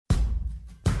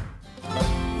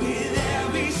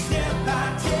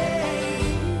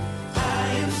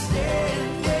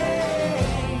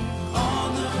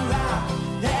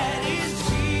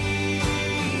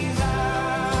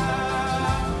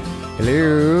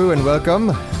Hello and welcome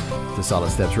to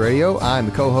Solid Steps Radio. I'm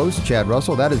the co-host, Chad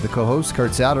Russell. That is the co-host,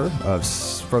 Kurt Souter of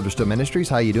Further Still Ministries.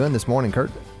 How you doing this morning, Kurt?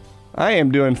 I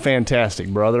am doing fantastic,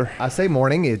 brother. I say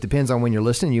morning. It depends on when you're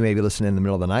listening. You may be listening in the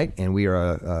middle of the night, and we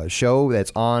are a show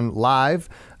that's on live.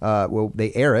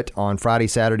 They air it on Friday,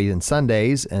 Saturdays, and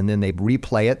Sundays, and then they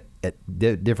replay it at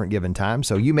different given times.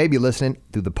 So you may be listening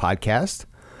through the podcast,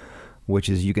 which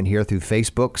is you can hear through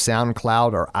Facebook,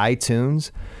 SoundCloud, or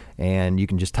iTunes. And you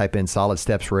can just type in Solid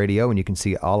Steps Radio, and you can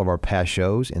see all of our past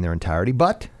shows in their entirety.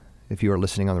 But if you are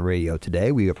listening on the radio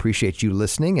today, we appreciate you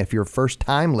listening. If you're a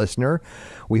first-time listener,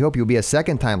 we hope you'll be a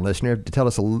second-time listener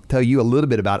to tell you a little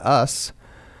bit about us.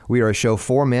 We are a show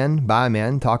for men, by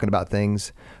men, talking about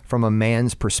things from a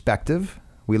man's perspective.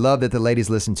 We love that the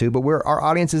ladies listen too, but our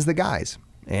audience is the guys.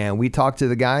 And we talk to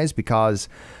the guys because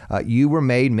you were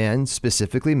made men,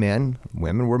 specifically men.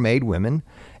 Women were made women,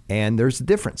 and there's a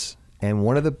difference. And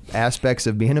one of the aspects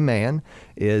of being a man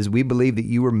is we believe that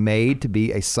you were made to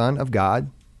be a son of God,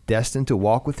 destined to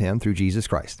walk with him through Jesus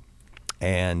Christ.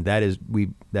 And that is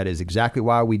exactly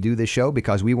why we do this show,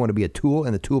 because we want to be a tool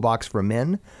in the toolbox for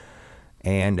men.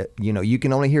 And, you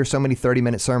can only hear so many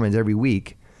 30-minute sermons every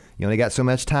week. You only got so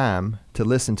much time to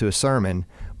listen to a sermon.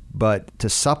 But to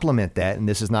supplement that, and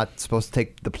this is not supposed to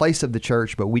take the place of the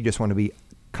church, but we just want to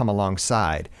come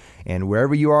alongside. And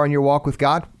wherever you are in your walk with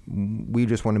God, we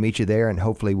just want to meet you there, and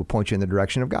hopefully we'll point you in the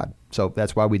direction of God. So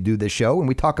that's why we do this show, and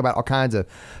we talk about all kinds of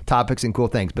topics and cool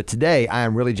things. But today, I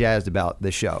am really jazzed about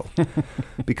this show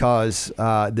because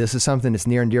this is something that's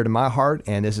near and dear to my heart,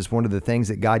 and this is one of the things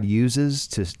that God uses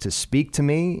to speak to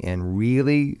me. And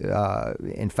really,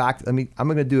 in fact, I'm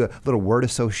going to do a little word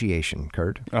association,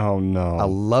 Kurt. Oh, no. I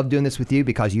love doing this with you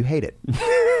because you hate it.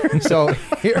 So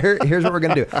here's what we're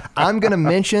going to do. I'm going to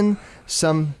mention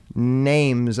some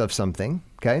names of something,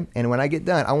 okay? And when I get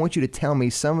done, I want you to tell me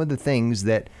some of the things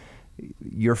that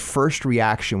your first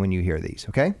reaction when you hear these,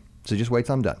 okay? So just wait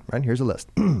till I'm done, right? Here's a list.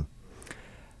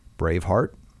 Braveheart,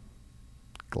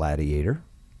 Gladiator,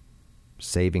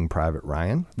 Saving Private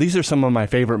Ryan. These are some of my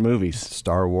favorite movies.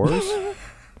 Star Wars,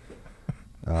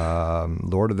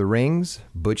 Lord of the Rings,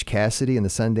 Butch Cassidy and the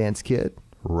Sundance Kid,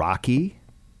 Rocky.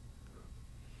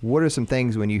 What are some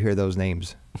things when you hear those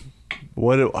names?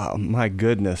 My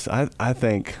goodness. I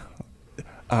think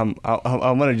I'm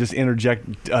going to just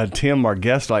interject Tim, our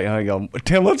guest. I go,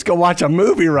 Tim, let's go watch a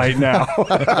movie right now.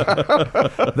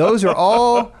 Those are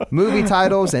all movie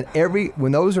titles, and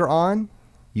when those are on,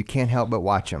 you can't help but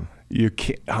watch them. You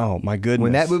can't. Oh, my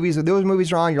goodness. When those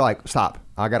movies are on, you're like, stop.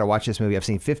 I got to watch this movie. I've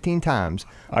seen 15 times,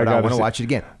 but I want to watch it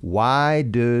again. Why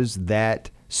does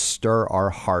that stir our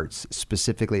hearts,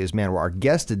 specifically as men? Well, our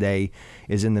guest today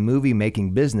is in the movie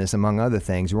making business, among other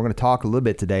things. We're going to talk a little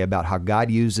bit today about how God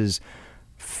uses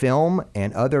film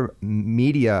and other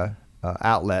media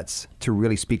outlets to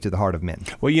really speak to the heart of men.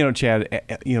 Well,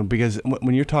 Chad, because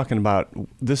when you're talking about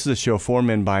this is a show for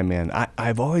men by men,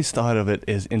 I've always thought of it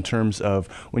as in terms of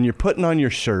when you're putting on your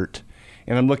shirt,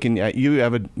 and I'm looking at you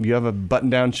have a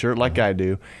button-down shirt like I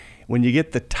do. When you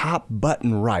get the top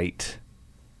button right,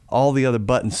 all the other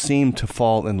buttons seem to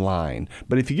fall in line.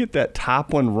 But if you get that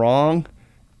top one wrong,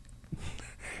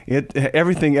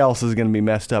 everything else is going to be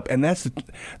messed up. And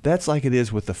that's like it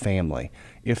is with the family.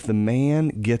 If the man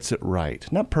gets it right,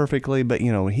 not perfectly, but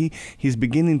he's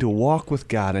beginning to walk with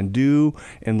God and do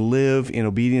and live in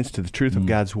obedience to the truth of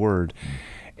God's word.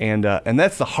 And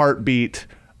that's the heartbeat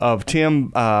of Tim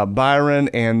Byron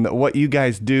and what you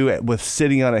guys do with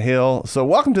City on a Hill. So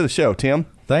welcome to the show, Tim.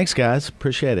 Thanks, guys.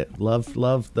 Appreciate it. Love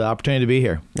the opportunity to be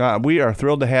here. We are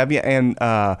thrilled to have you, and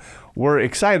we're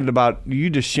excited about you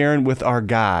just sharing with our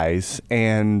guys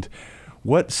and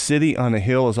what City on a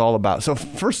Hill is all about. So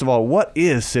first of all, what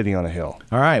is City on a Hill?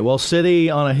 All right. Well, City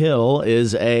on a Hill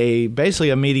is basically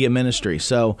a media ministry.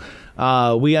 So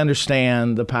we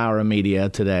understand the power of media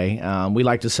today. We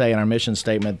like to say in our mission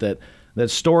statement that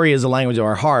story is the language of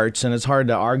our hearts, and it's hard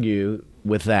to argue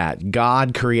with that.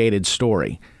 God created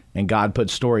story. And God put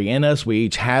story in us. We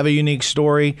each have a unique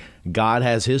story. God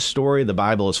has his story. The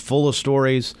Bible is full of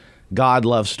stories. God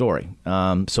loves story.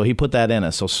 So he put that in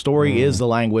us. So story is the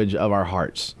language of our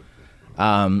hearts.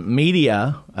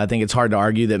 Media, I think it's hard to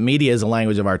argue that media is the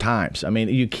language of our times. I mean,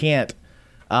 you can't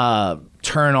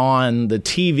turn on the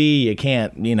TV. You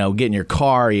can't, get in your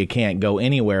car. You can't go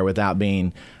anywhere without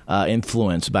being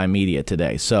influenced by media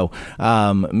today. So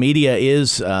media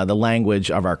is the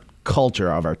language of our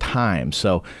culture, of our time.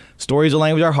 So story is the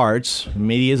language of our hearts.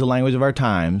 Media is the language of our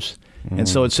times. And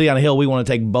so at City on a Hill, we want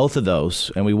to take both of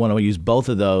those, and we want to use both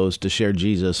of those to share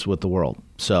Jesus with the world.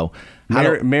 So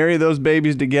marry those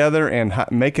babies together and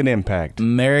make an impact.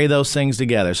 Marry those things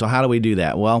together. So how do we do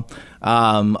that? Well,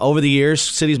 over the years,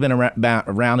 City's been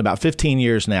around about 15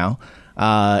 years now.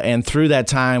 And through that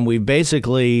time, we've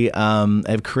basically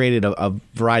have created a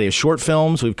variety of short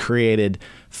films. We've created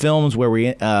films where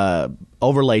we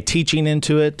overlay teaching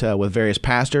into it with various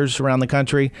pastors around the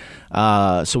country.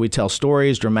 So we tell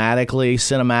stories dramatically,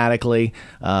 cinematically,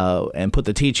 and put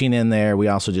the teaching in there. We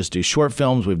also just do short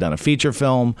films. We've done a feature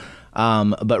film.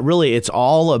 But really, it's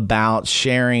all about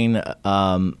sharing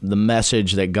the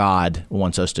message that God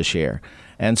wants us to share.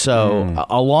 And so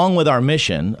along with our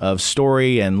mission of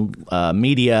story and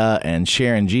media and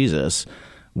sharing Jesus,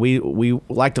 we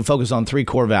like to focus on 3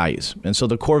 core values. And so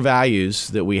the core values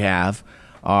that we have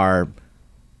are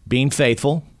being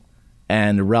faithful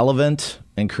and relevant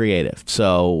and creative.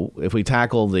 So if we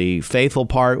tackle the faithful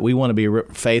part, we want to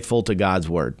be faithful to God's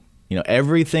word. You know,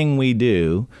 everything we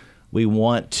do, we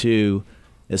want to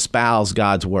espouse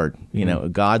God's word. You know,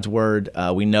 God's word,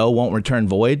 we know won't return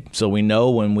void. So we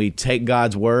know when we take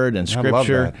God's word and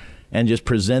scripture and just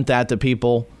present that to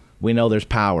people, we know there's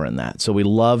power in that. So we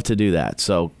love to do that.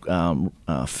 So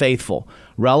faithful,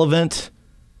 relevant.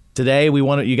 Today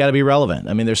you got to be relevant.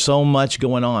 I mean, there's so much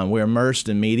going on. We're immersed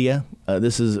in media.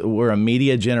 We're a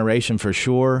media generation for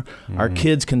sure. Our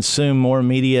kids consume more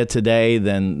media today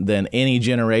than any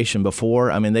generation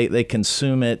before. I mean, they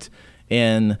consume it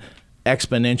in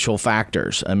exponential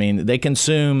factors. I mean, they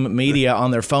consume media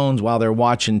on their phones while they're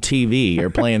watching TV or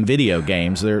playing video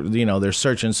games. They're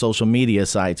searching social media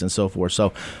sites and so forth.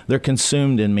 So they're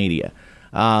consumed in media.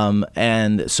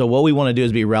 And so what we want to do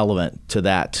is be relevant to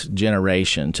that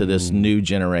generation, to this new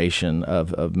generation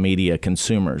of media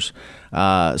consumers.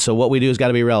 So what we do is got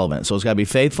to be relevant. So it's got to be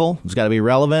faithful, it's got to be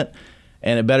relevant,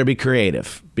 and it better be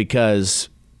creative, because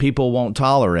people won't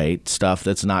tolerate stuff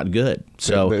that's not good.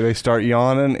 So they start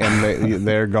yawning and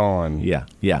they're gone.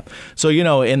 Yeah. So,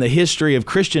 in the history of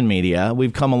Christian media,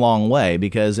 we've come a long way,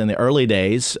 because in the early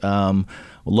days,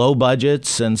 low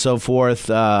budgets and so forth,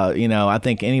 I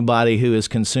think anybody who has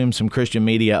consumed some Christian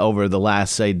media over the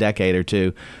last, say, decade or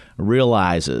two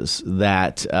realizes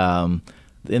that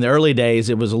in the early days,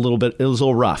 it was a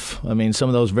little rough. I mean, some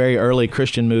of those very early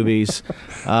Christian movies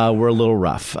were a little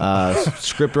rough.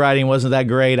 Script writing wasn't that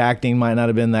great. Acting might not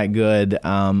have been that good.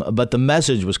 But the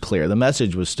message was clear. The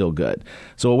message was still good.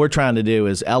 So what we're trying to do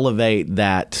is elevate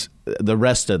the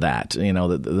rest of that.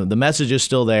 The message is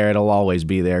still there. It'll always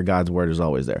be there. God's word is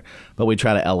always there. But we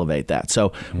try to elevate that.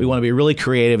 So we want to be really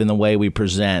creative in the way we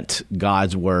present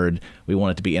God's word. We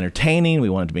want it to be entertaining. We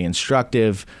want it to be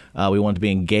instructive. We want it to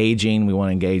be engaging. We want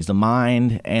to engage the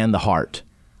mind and the heart,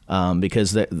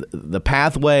 because the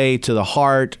pathway to the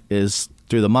heart is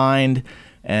through the mind,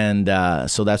 and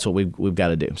so that's what we've got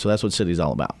to do. So that's what City's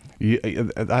all about.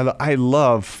 I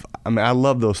love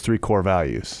those 3 core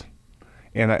values.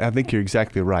 And I think you're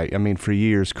exactly right. I mean, for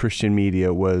years, Christian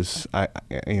media was,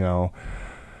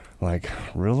 like,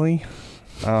 really?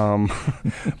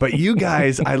 But you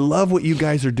guys, I love what you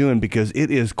guys are doing, because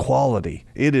it is quality.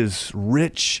 It is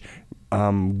rich,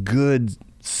 good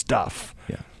stuff.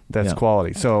 Yeah. That's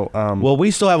quality. So, well,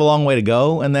 we still have a long way to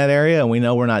go in that area, and we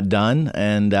know we're not done.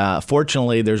 And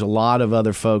fortunately, there's a lot of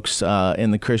other folks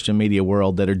in the Christian media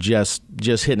world that are just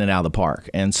hitting it out of the park.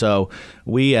 And so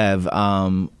we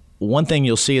have. One thing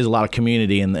you'll see is a lot of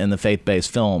community in the faith-based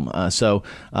film. So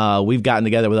we've gotten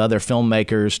together with other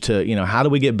filmmakers to, how do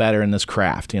we get better in this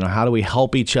craft? How do we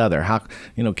help each other? How,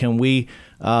 can we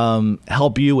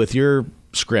help you with your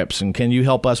scripts, and can you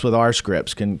help us with our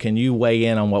scripts? Can you weigh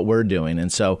in on what we're doing?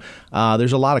 And so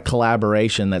there's a lot of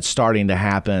collaboration that's starting to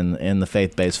happen in the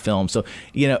faith-based film. So,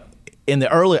 in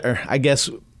the earlier, I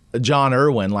guess, John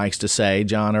Irwin likes to say,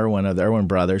 John Irwin of the Irwin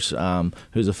Brothers,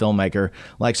 who's a filmmaker,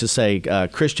 likes to say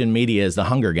Christian media is the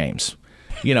Hunger Games.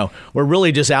 We're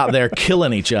really just out there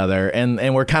killing each other,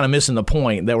 and we're kind of missing the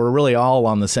point that we're really all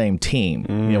on the same team.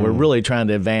 We're really trying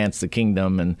to advance the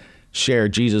kingdom and share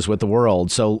Jesus with the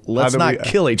world. So let's not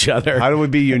kill each other. How do we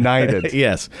be united?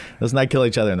 Yes. Let's not kill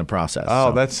each other in the process.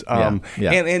 Oh, so, that's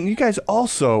yeah. And you guys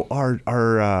also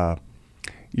are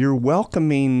you're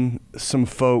welcoming some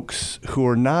folks who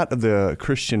are not of the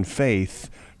Christian faith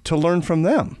to learn from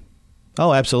them.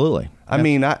 Oh, absolutely. I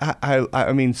mean,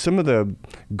 some of the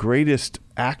greatest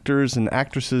actors and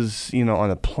actresses, on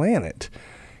the planet,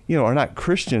 are not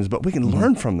Christians, but we can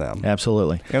learn from them.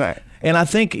 Absolutely. And I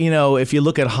think, if you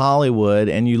look at Hollywood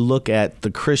and you look at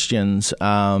the Christians,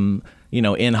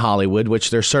 in Hollywood,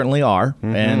 which there certainly are,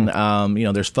 and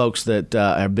there's folks that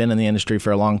have been in the industry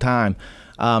for a long time.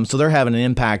 So they're having an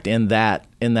impact in that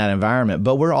in that environment.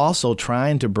 But we're also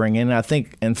trying to bring in, I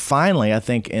think,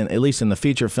 at least in the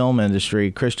feature film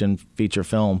industry, Christian feature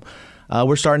film,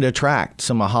 we're starting to attract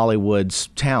some of Hollywood's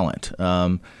talent.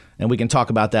 And we can talk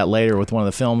about that later with one of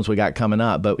the films we got coming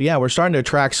up. But yeah, we're starting to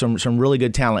attract some really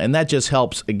good talent. And that just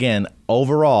helps, again,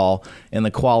 overall in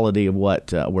the quality of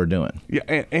what we're doing.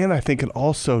 Yeah, and I think it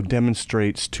also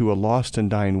demonstrates to a lost and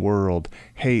dying world,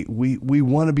 hey, we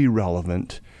want to be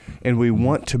relevant, and we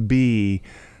want to be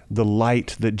the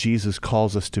light that Jesus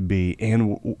calls us to be.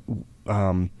 And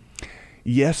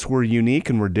yes, we're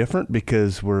unique and we're different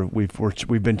because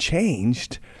we've been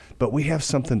changed, but we have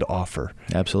something to offer.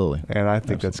 Absolutely. And I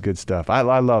think that's good stuff. I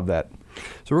love that.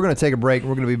 So we're going to take a break.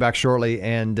 We're going to be back shortly,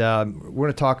 and we're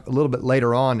going to talk a little bit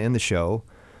later on in the show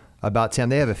about Tim.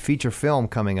 They have a feature film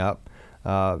coming up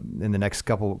in the next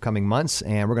couple coming months,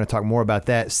 and we're going to talk more about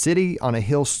that.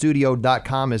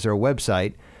 CityOnAHillStudio.com is their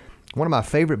website. One of my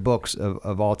favorite books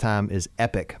of all time is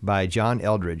Epic by John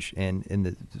Eldredge, and in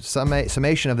the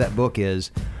summation of that book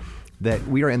is that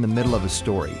we are in the middle of a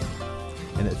story,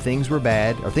 and that things were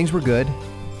bad, or things were good,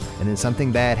 and then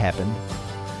something bad happened,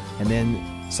 and then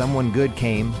someone good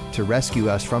came to rescue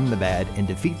us from the bad and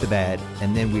defeat the bad,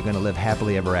 and then we're going to live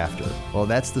happily ever after. Well,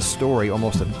 that's the story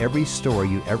almost of every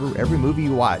story every movie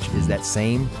you watch is that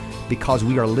same, because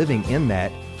we are living in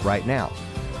that right now.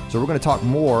 So we're going to talk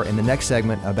more in the next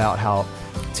segment about how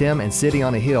Tim and City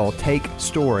on a Hill take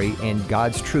story and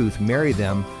God's truth, marry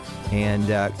them,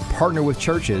 and partner with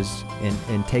churches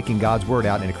in taking God's word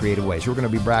out in a creative way. So we're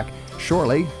going to be back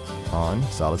shortly on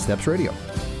Solid Steps Radio.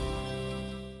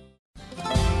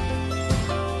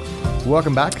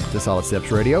 Welcome back to Solid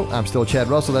Steps Radio. I'm still Chad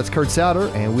Russell. That's Kurt Souter,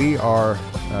 and we are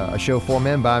a show for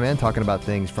men by men, talking about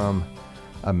things from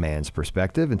a man's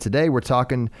perspective. And today we're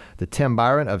talking to Tim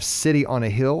Byron of City on a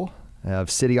Hill, of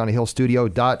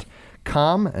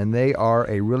CityOnAHillStudio.com, and they are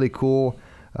a really cool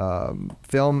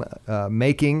film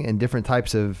making in different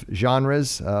types of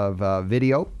genres of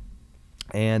video,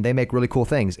 and they make really cool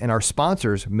things. And our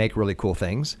sponsors make really cool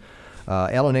things.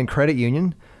 L&N Credit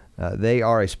Union, they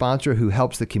are a sponsor who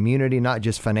helps the community, not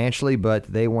just financially, but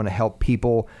they want to help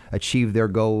people achieve their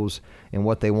goals and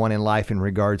what they want in life in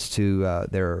regards to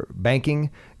their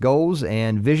banking goals.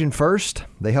 And Vision First,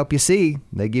 they help you see.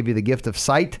 They give you the gift of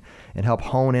sight and help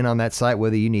hone in on that sight.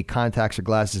 Whether you need contacts or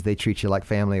glasses, they treat you like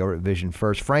family over at Vision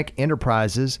First. Frank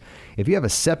Enterprises, if you have a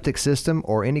septic system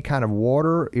or any kind of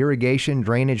water, irrigation,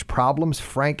 drainage problems,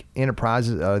 Frank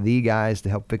Enterprises are the guys to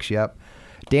help fix you up.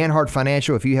 Dan Hart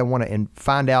Financial, if you want to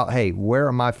find out, hey, where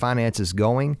are my finances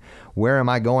going? Where am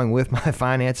I going with my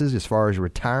finances as far as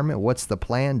retirement? What's the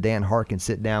plan? Dan Hart can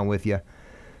sit down with you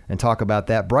and talk about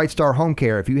that. Bright Star Home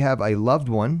Care, if you have a loved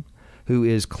one who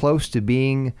is close to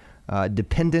being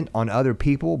dependent on other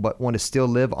people but want to still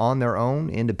live on their own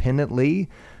independently,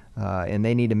 and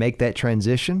they need to make that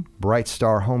transition, Bright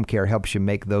Star Home Care helps you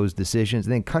make those decisions.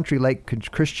 And then Country Lake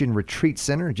Christian Retreat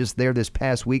Center, just there this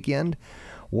past weekend.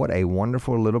 What a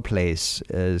wonderful little place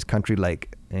is Country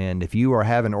Lake. And if you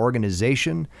have an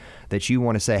organization that you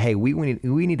want to say, hey, we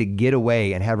need to get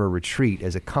away and have a retreat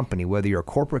as a company, whether you're a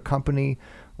corporate company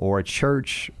or a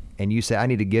church, and you say, I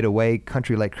need to get away,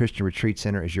 Country Lake Christian Retreat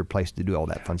Center is your place to do all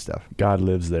that fun stuff. God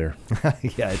lives there.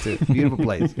 Yeah, it's a beautiful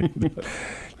place.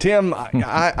 Tim,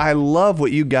 I love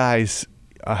what you guys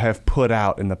have put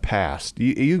out in the past.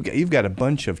 You've got a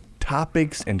bunch of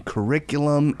topics and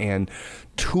curriculum and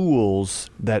tools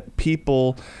that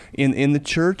people in the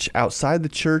church, outside the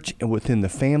church, and within the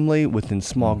family, within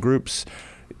small groups.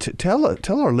 Tell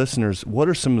our listeners, what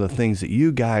are some of the things that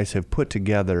you guys have put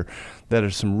together that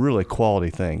are some really quality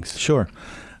things? Sure.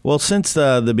 Well, since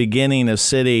the beginning of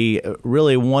City,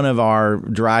 really one of our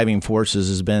driving forces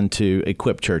has been to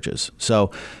equip churches.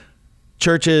 So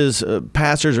churches,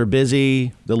 pastors are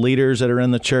busy. The leaders that are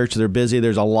in the church, they're busy.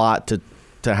 There's a lot to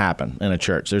happen in a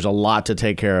church. There's a lot to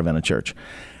take care of in a church.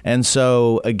 And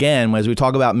so, again, as we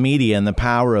talk about media and the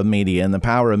power of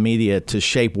media to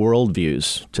shape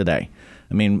worldviews today,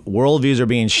 I mean, worldviews are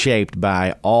being shaped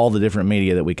by all the different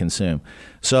media that we consume.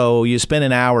 So you spend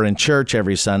an hour in church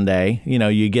every Sunday,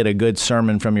 you get a good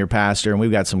sermon from your pastor, and we've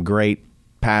got some great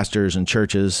pastors and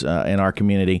churches in our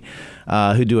community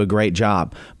who do a great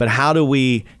job. But how do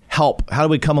we help? How do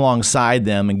we come alongside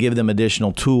them and give them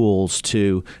additional tools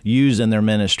to use in their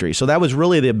ministry? So that was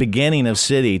really the beginning of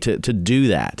City, to do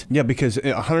that. Yeah, because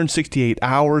 168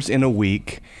 hours in a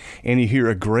week, and you hear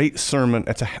a great sermon,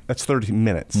 that's 30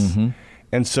 minutes. Mm-hmm.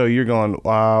 And so you're going,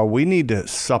 we need to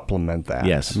supplement that.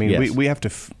 Yes. I mean, yes. we have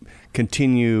to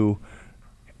continue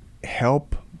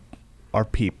help our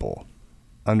people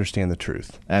understand the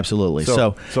truth. Absolutely.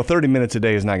 So 30 minutes a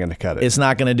day is not going to cut it. It's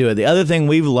not going to do it. The other thing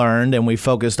we've learned and we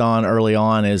focused on early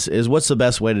on is what's the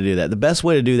best way to do that? The best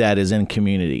way to do that is in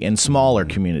community, in smaller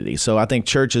community. So I think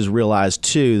churches realize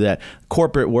too that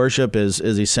corporate worship is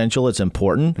essential. It's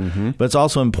important, but it's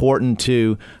also important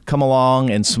to come along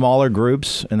in smaller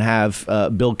groups and have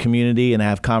build community and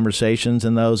have conversations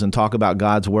in those and talk about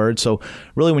God's word. So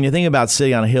really, when you think about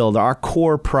City on a Hill, our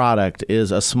core product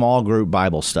is a small group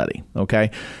Bible study.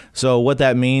 Okay, so what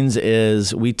that means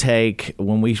is we take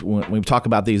when we talk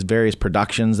about these various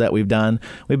productions that we've done,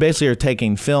 we basically are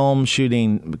taking film,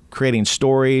 creating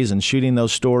stories and shooting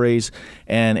those stories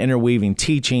and interweaving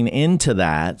teaching into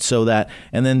that, so that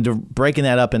and then breaking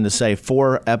that up into say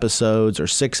 4 episodes or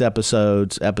 6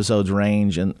 episodes. Episodes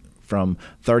range from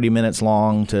 30 minutes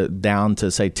long to down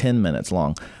to say 10 minutes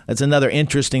long. That's another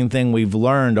interesting thing we've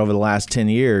learned over the last 10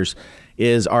 years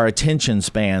is our attention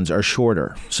spans are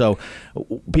shorter. So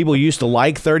people used to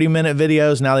like 30-minute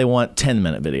videos. Now they want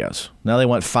 10-minute videos. Now they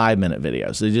want 5-minute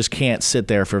videos. They just can't sit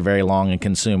there for very long and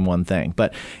consume one thing.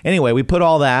 But anyway, we put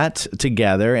all that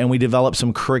together and we developed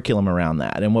some curriculum around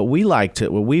that. And what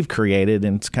we've created,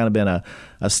 and it's kind of been a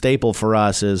staple for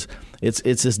us, is it's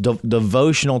this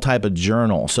devotional type of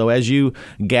journal. So as you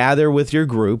gather with your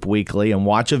group weekly and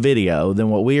watch a video, then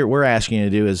what we're asking you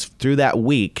to do is through that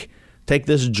week, take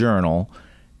this journal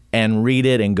and read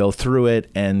it and go through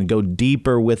it and go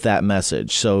deeper with that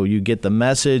message. So you get the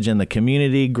message in the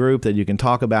community group that you can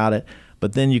talk about it,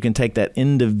 but then you can take that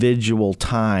individual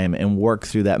time and work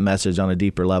through that message on a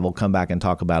deeper level, come back and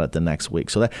talk about it the next week.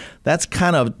 So that's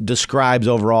kind of describes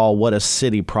overall what a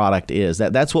City product is.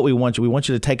 That's what we want you. We want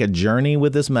you to take a journey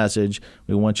with this message.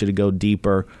 We want you to go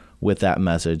deeper with that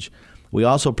message. We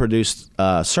also produce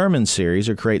sermon series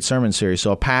or create sermon series.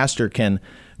 So a pastor can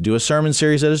do a sermon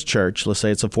series at his church. Let's say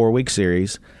it's a 4-week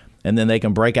series, and then they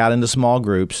can break out into small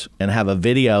groups and have a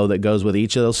video that goes with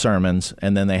each of those sermons,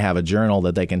 and then they have a journal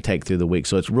that they can take through the week.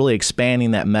 So it's really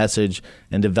expanding that message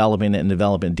and developing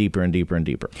it deeper and deeper and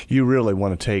deeper. You really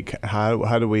want to take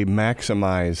how do we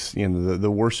maximize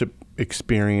the worship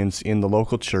experience in the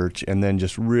local church, and then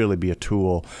just really be a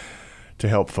tool to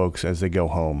help folks as they go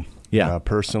home. Yeah,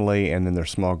 personally, and then their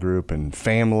small group and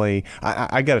family.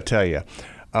 I got to tell you,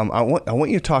 I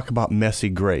want you to talk about Messy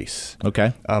Grace.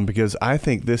 Okay. Because I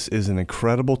think this is an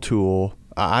incredible tool.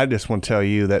 I just want to tell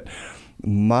you that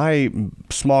my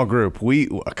small group,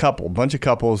 bunch of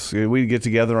couples, we get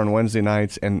together on Wednesday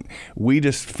nights, and we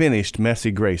just finished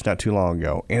Messy Grace not too long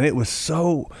ago, and it was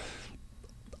so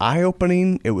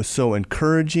eye-opening. It was so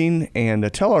encouraging.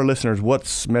 And tell our listeners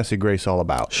what's Messy Grace all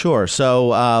about. Sure.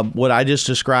 So what I just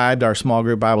described, our small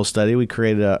group Bible study, we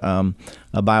created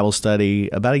a Bible study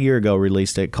about a year ago,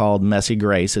 released it, called Messy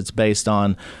Grace. It's based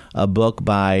on a book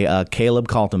by Caleb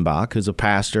Kaltenbach, who's a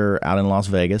pastor out in Las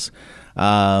Vegas.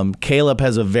 Caleb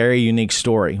has a very unique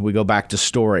story. We go back to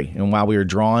story and why we were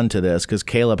drawn to this, because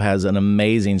Caleb has an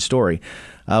amazing story.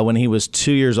 When he was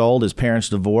 2 years old, his parents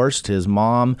divorced. His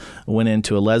mom went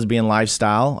into a lesbian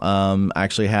lifestyle,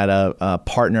 actually had a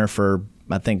partner for,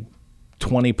 I think,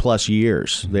 20 plus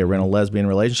years. They were in a lesbian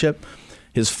relationship.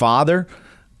 His father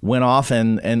went off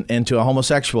and into a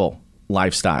homosexual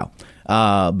lifestyle,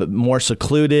 but more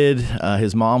secluded.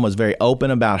 His mom was very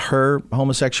open about her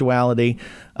homosexuality,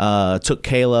 took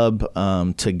Caleb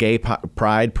to gay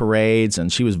pride parades,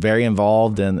 and she was very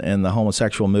involved in the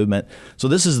homosexual movement. So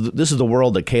this is the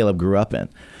world that Caleb grew up in.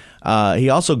 He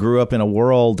also grew up in a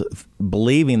world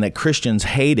believing that Christians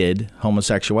hated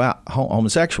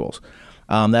homosexuals.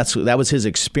 That was his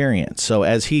experience. So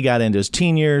as he got into his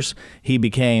teen years, he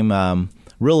became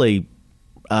really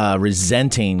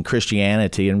resenting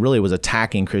Christianity and really was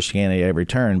attacking Christianity at every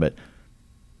turn. But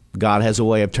God has a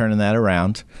way of turning that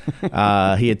around.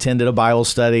 He attended a Bible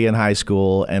study in high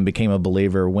school and became a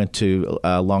believer, went to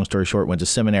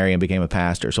seminary and became a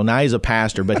pastor. So now he's a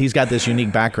pastor, but he's got this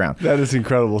unique background. That is an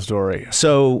incredible story.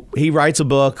 So he writes a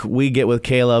book. We get with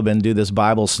Caleb and do this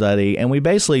Bible study, and we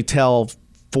basically tell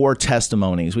 4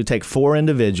 testimonies. We take 4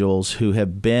 individuals who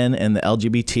have been in the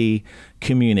LGBT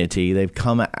community. They've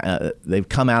come out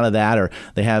of that, or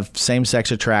they have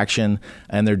same-sex attraction,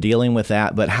 and they're dealing with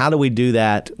that. But how do we do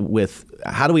that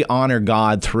how do we honor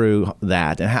God through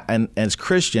that? And as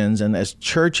Christians and as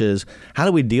churches, how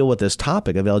do we deal with this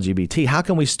topic of LGBT? How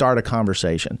can we start a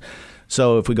conversation?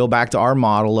 So if we go back to our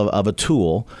model of a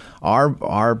tool,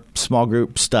 our small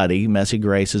group study, Messy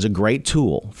Grace, is a great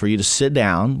tool for you to sit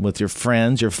down with your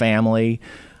friends, your family,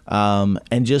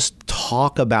 and just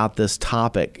talk about this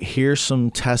topic. Here's some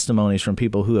testimonies from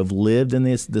people who have lived in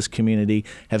this community,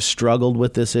 have struggled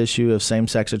with this issue of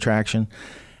same-sex attraction,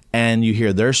 and you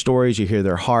hear their stories, you hear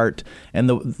their heart, and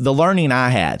the learning I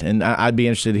had, and I'd be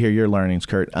interested to hear your learnings,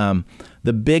 Kurt.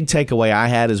 The big takeaway I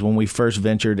had is when we first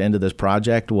ventured into this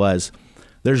project was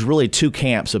there's really two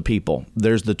camps of people.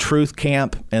 There's the truth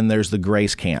camp and there's the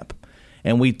grace camp.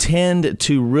 And we tend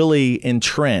to really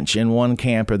entrench in one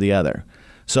camp or the other.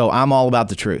 So I'm all about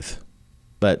the truth,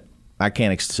 but I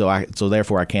can't. So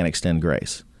therefore I can't extend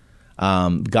grace.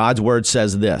 God's word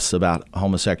says this about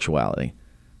homosexuality,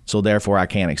 so therefore I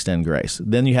can't extend grace.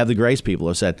 Then you have the grace people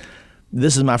who said,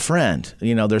 "This is my friend.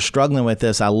 They're struggling with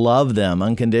this. I love them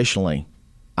unconditionally.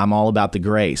 I'm all about the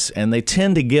grace." And they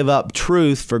tend to give up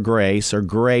truth for grace or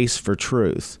grace for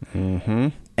truth. Mm-hmm.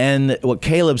 And what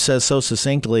Caleb says so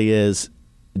succinctly is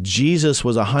Jesus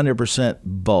was 100%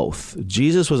 both.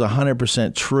 Jesus was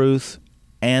 100% truth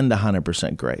and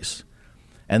 100% grace.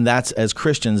 And that's, as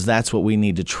Christians, that's what we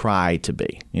need to try to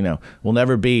be. We'll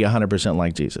never be 100%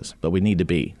 like Jesus, but we need to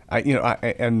be.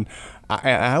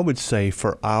 I would say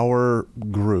for our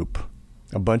group,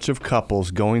 a bunch of couples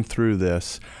going through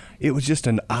this, it was just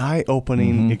an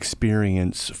eye-opening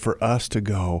experience for us to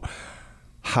go,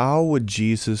 how would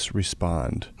Jesus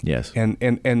respond? Yes. And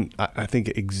I think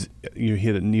you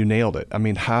hit it and you nailed it. I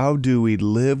mean, how do we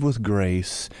live with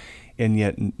grace and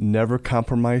yet never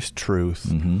compromise truth?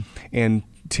 Mm-hmm. And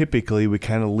typically we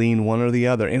kind of lean one or the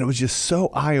other. And it was just so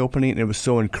eye-opening, and it was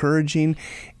so encouraging,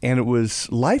 and it was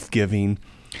life-giving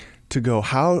to go,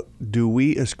 how do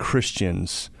we as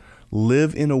Christians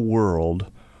live in a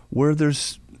world where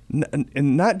there's,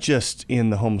 and not just in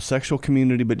the homosexual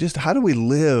community, but just how do we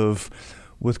live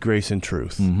with grace and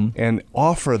truth and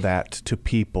offer that to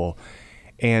people?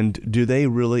 And do they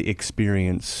really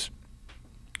experience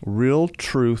real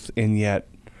truth and yet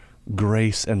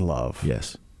grace and love?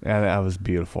 Yes. And that was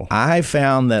beautiful. I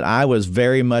found that I was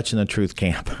very much in the truth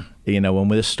camp. When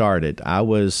this started, I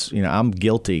was, I'm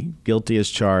guilty as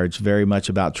charged, very much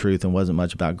about truth and wasn't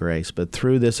much about grace. But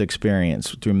through this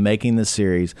experience, through making this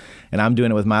series, and I'm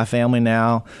doing it with my family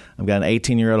now. I've got an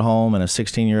 18-year-old home and a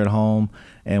 16-year-old home,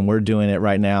 and we're doing it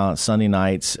right now Sunday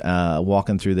nights,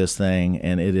 walking through this thing,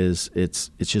 and it's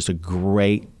just a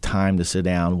great time to sit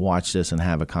down, watch this, and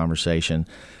have a conversation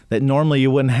that normally you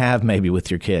wouldn't have maybe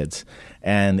with your kids.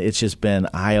 And it's just been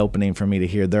eye-opening for me to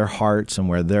hear their hearts and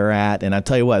where they're at. And I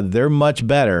tell you what, they're much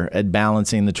better at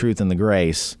balancing the truth and the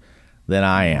grace than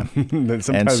I am.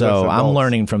 And so I'm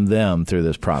learning from them through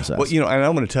this process. Well, and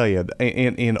I'm going to tell you,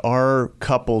 in our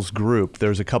couples group,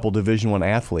 there's a couple Division I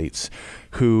athletes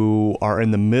who are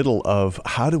in the middle of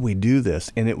how do we do this?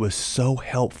 And it was so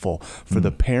helpful for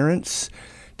the parents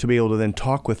to be able to then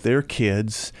talk with their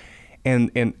kids.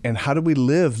 And how do we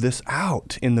live this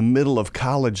out in the middle of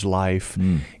college life?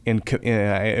 And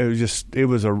it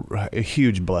was a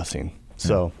huge blessing.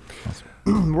 So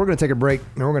we're going to take a break,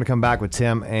 and we're going to come back with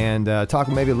Tim and talk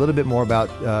maybe a little bit more about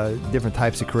different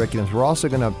types of curriculums. We're also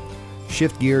going to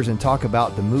shift gears and talk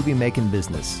about the movie making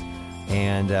business.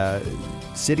 And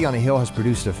City on a Hill has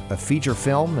produced a feature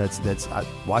film that's I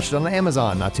watched it on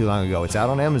Amazon not too long ago. It's out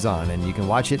on Amazon, and you can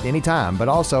watch it anytime. But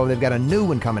also they've got a new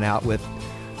one coming out with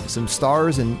some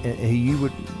stars and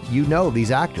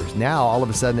these actors. Now all of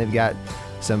a sudden they've got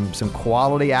some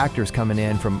quality actors coming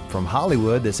in from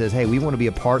Hollywood that says, hey, we want to be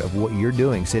a part of what you're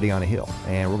doing, City on a Hill.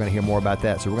 And we're going to hear more about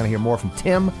that. So we're going to hear more from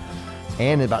Tim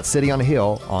and about City on a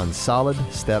Hill on Solid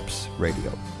Steps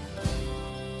Radio.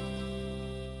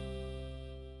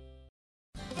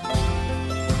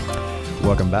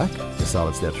 Welcome back to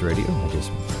Solid Steps Radio. I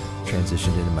just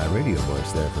transitioned into my radio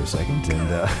voice there for a second,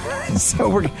 and so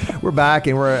we're back,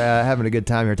 and we're having a good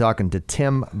time here talking to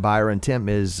Tim Byron. Tim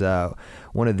is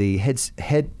one of the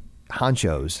head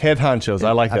honchos. Head honchos,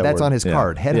 I like that That's word. on his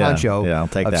card. Head honcho I'll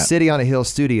take of that. City on a Hill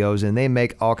Studios, and they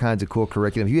make all kinds of cool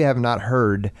curriculum. If you have not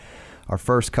heard our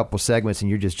first couple segments and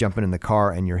you're just jumping in the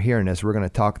car and you're hearing us, we're going to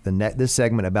talk this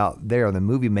segment about the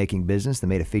movie making business. They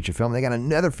made a feature film. They got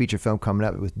another feature film coming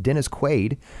up with Dennis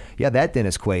Quaid. Yeah, that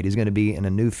Dennis Quaid is going to be in a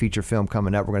new feature film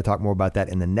coming up. We're going to talk more about that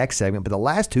in the next segment. But the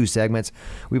last two segments,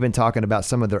 we've been talking about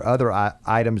some of their other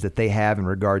items that they have in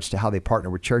regards to how they partner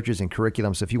with churches and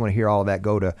curriculum. So if you want to hear all of that,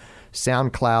 go to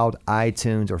SoundCloud,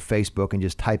 iTunes, or Facebook and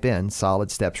just type in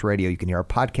Solid Steps Radio. You can hear our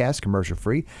podcast commercial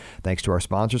free thanks to our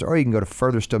sponsors, or you can go to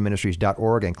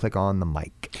furtherstillministries.org and click on the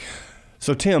mic.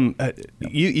 So Tim,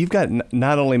 you've got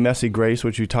not only Messy Grace,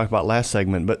 which we talked about last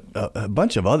segment, but a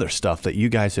bunch of other stuff that you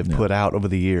guys have put out over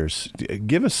the years.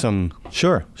 Give us some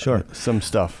some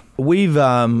stuff. We've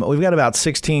got about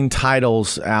 16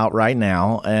 titles out right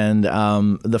now, and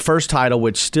the first title,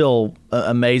 which still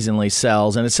amazingly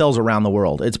sells, and it sells around the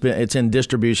world. It's in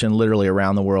distribution literally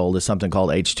around the world, is something called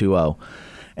H2O.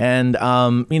 And,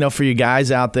 for you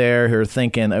guys out there who are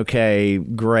thinking, okay,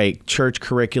 great, church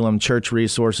curriculum, church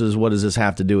resources, what does this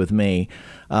have to do with me?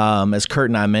 As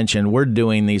Kurt and I mentioned, we're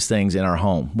doing these things in our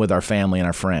home with our family and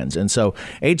our friends. And so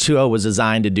H2O was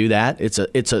designed to do that.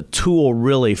 It's a tool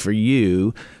really for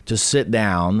you to sit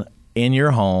down in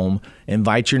your home,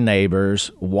 invite your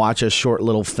neighbors, watch a short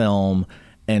little film,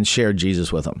 and share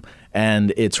Jesus with them.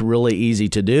 And it's really easy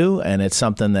to do, and it's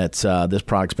something that this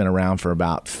product's been around for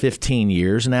about 15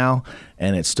 years now,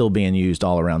 and it's still being used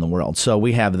all around the world. So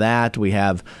we have that. We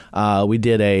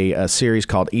did a series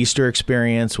called Easter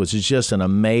Experience, which is just an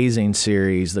amazing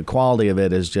series. The quality of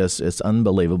it is it's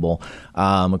unbelievable.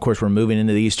 Of course, we're moving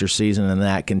into the Easter season, and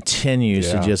that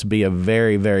continues to just be a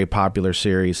very, very popular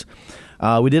series.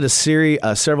 We did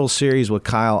several series with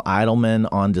Kyle Idleman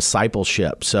on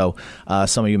discipleship. So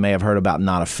some of you may have heard about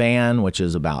Not a Fan, which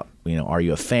is about, are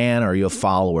you a fan or are you a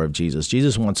follower of Jesus?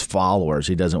 Jesus wants followers.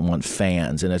 He doesn't want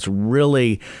fans. And it's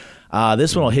really...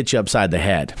 this one will hit you upside the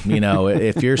head.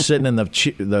 If you're sitting in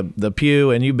the pew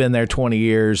and you've been there 20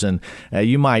 years, and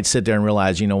you might sit there and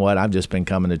realize, you know what, I've just been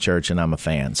coming to church and I'm a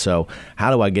fan. So how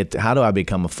do I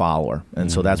become a follower?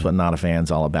 And so that's what Not a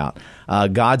Fan's all about.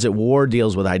 God's at War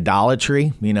deals with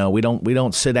idolatry. We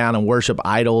don't sit down and worship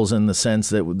idols in the sense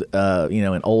that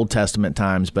in Old Testament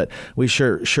times, but we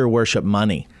sure worship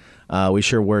money. We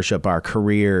sure worship our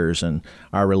careers and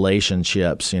our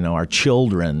relationships, our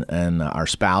children and our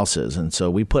spouses. And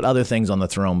so we put other things on the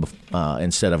throne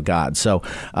instead of God. So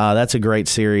that's a great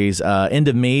series. End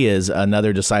of Me is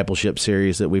another discipleship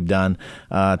series that we've done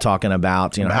talking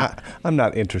about, I'm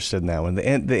not interested in that one. The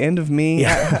end of me,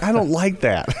 I don't like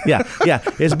that. Yeah.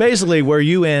 It's basically where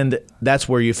you end, that's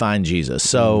where you find Jesus.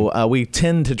 So we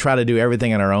tend to try to do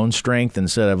everything in our own strength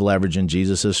instead of leveraging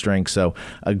Jesus' strength. So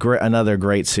another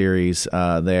great series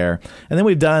there. And then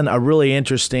we've done a really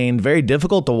interesting, very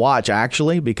difficult to watch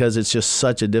actually, because it's just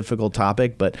such a difficult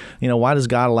topic, but why does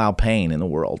God allow pain in the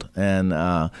world? And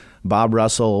Bob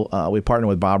Russell, we partnered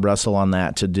with Bob Russell on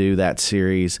that to do that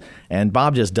series, and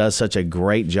Bob just does such a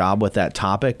great job with that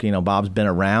topic. Bob's been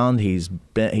around, he's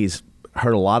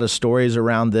heard a lot of stories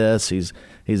around this, he's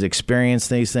experienced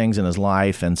these things in his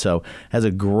life, and so has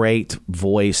a great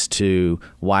voice to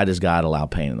why does God allow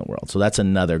pain in the world. So that's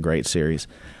another great series.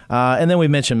 And then we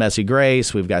mentioned Messy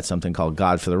Grace. We've got something called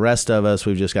God for the Rest of Us.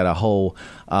 We've just got a whole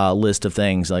list of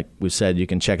things. Like we said, you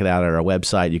can check it out at our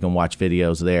website. You can watch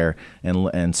videos there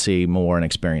and see more and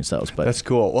experience those. But that's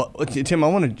cool. Well, Tim, I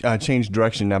want to change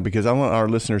direction now because I want our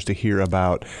listeners to hear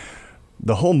about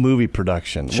the whole movie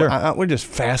production. Sure. We're just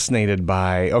fascinated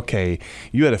by,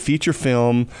 you had a feature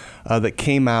film that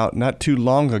came out not too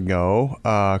long ago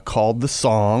called The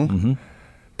Song. Mm-hmm.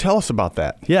 Tell us about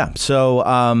that. Yeah.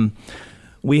 So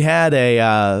we had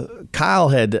Kyle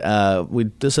had,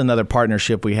 this is another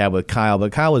partnership we have with Kyle,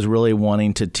 but Kyle was really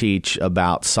wanting to teach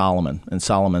about Solomon and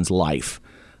Solomon's life.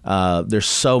 There's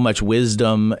so much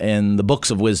wisdom in the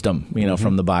books of wisdom,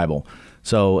 from the Bible.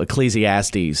 So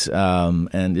Ecclesiastes,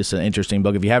 and it's an interesting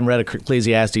book. If you haven't read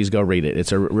Ecclesiastes, go read it.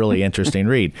 It's a really interesting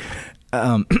read.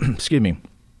 Excuse me.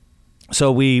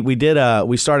 So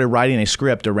we started writing a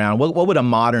script around what would a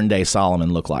modern day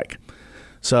Solomon look like.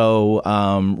 So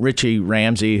Richie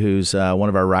Ramsey, who's one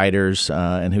of our writers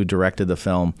and who directed the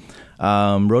film,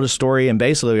 wrote a story, and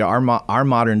basically our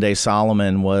modern day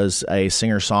Solomon was a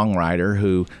singer-songwriter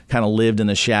who kind of lived in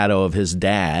the shadow of his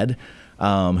dad,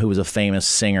 who was a famous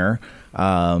singer,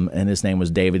 and his name was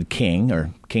David King,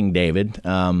 or King David.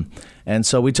 And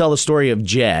so we tell the story of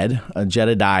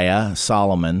Jedediah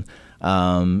Solomon,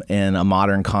 in a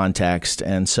modern context.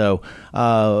 And so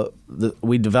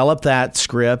we developed that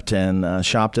script and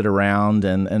shopped it around.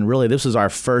 And really, this is our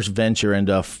first venture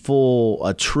into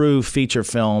a true feature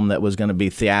film that was going to be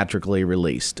theatrically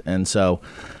released. And so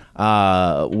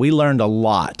we learned a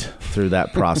lot through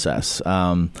that process.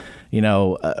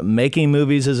 Making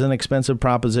movies is an expensive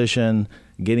proposition.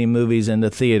 Getting movies into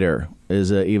theater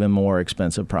is an even more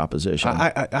expensive proposition.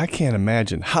 I can't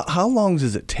imagine. How long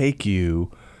does it take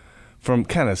you from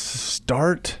kind of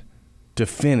start to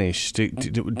finish to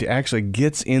actually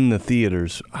gets in the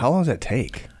theaters? How long does that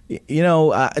take?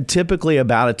 Typically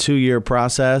about a 2-year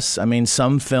process. I mean,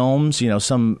 some films,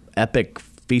 some epic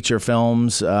feature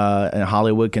films in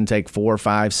Hollywood can take 4,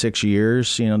 5, 6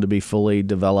 years, to be fully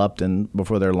developed and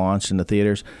before they're launched into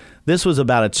theaters. This was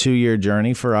about a 2-year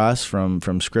journey for us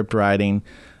from script writing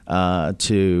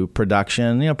to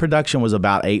production. Production was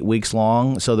about 8 weeks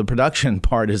long, so the production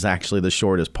part is actually the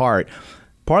shortest part.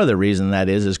 Part of the reason that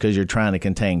is because you're trying to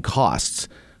contain costs.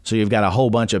 So you've got a whole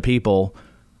bunch of people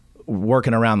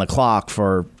working around the clock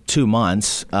for 2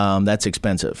 months. That's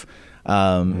expensive.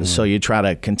 So you try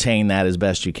to contain that as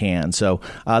best you can. So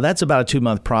that's about a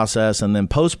 2-month process. And then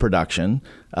post-production,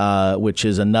 which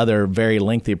is another very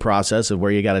lengthy process of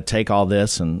where you got to take all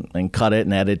this and cut it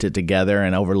and edit it together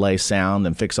and overlay sound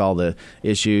and fix all the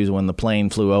issues when the plane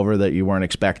flew over that you weren't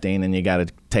expecting, and you got to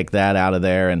take that out of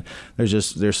there. And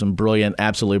there's some brilliant,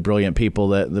 absolutely brilliant people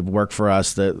that work for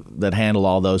us that handle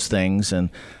all those things, and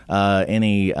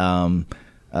any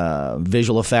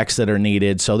visual effects that are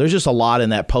needed. So there's just a lot in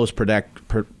that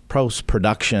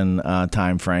post-production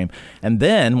time frame. And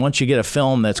then once you get a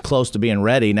film that's close to being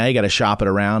ready, now you got to shop it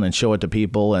around and show it to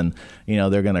people, and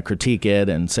they're going to critique it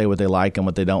and say what they like and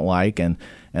what they don't like, and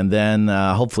then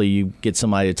hopefully you get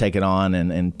somebody to take it on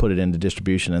and put it into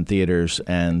distribution in theaters,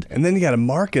 and then you got to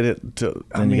market it.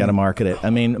 You got to market it. I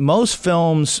mean, most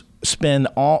films spend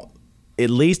at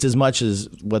least as much as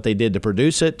what they did to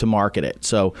produce it to market it.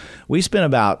 So we spent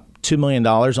about $2 million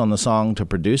on the song to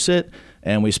produce it,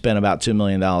 and we spent about $2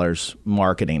 million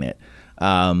marketing it,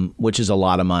 which is a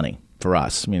lot of money for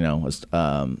us,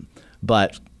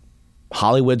 but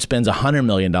Hollywood spends $100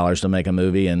 million to make a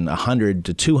movie and $100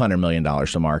 to $200 million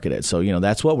to market it. So,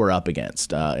 that's what we're up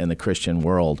against in the Christian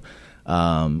world.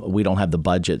 We don't have the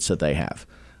budgets that they have.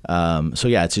 So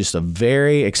it's just a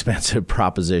very expensive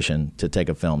proposition to take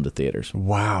a film to theaters.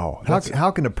 Wow. How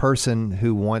can a person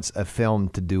who wants a film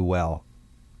to do well,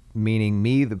 meaning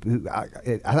me, I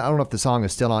don't know if the song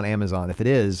is still on Amazon. If it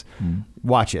is,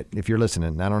 watch it if you're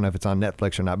listening. I don't know if it's on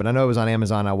Netflix or not, but I know it was on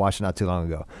Amazon. I watched it not too long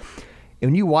ago.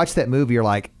 And when you watch that movie, you're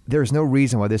like, there's no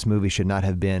reason why this movie should not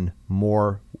have been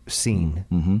more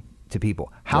seen to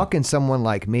people. How can someone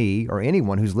like me or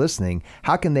anyone who's listening,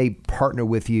 how can they partner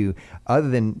with you other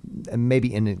than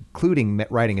maybe including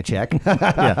writing a check?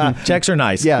 Checks are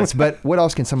nice. Yes, but what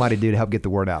else can somebody do to help get the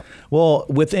word out? Well,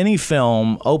 with any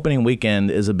film, opening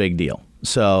weekend is a big deal.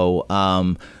 So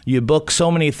you book so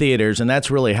many theaters, and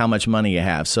that's really how much money you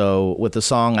have. So with the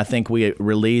song, I think we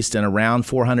released in around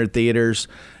 400 theaters.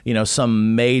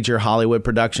 Some major Hollywood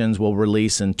productions will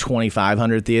release in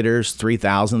 2,500 theaters,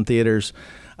 3,000 theaters.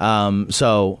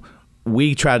 So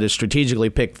we try to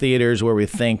strategically pick theaters where we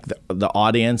think the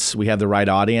audience, we have the right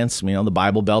audience. The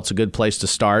Bible Belt's a good place to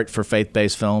start for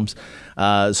faith-based films.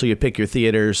 So you pick your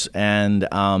theaters, and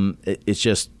it's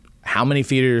just how many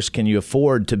theaters can you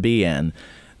afford to be in?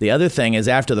 The other thing is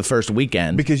after the first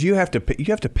weekend, because you have to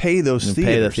pay those theaters.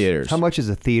 Pay the theaters. How much is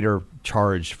a theater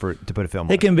charge to put a film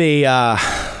on? It can be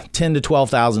 $10,000 to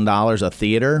 $12,000 a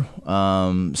theater.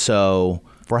 So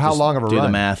for how long of a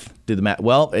run? Do the math.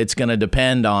 Well, it's going to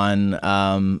depend on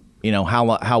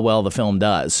how well the film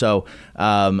does. So,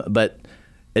 but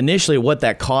initially, what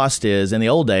that cost is in the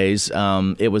old days,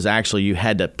 it was actually you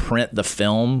had to print the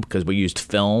film because we used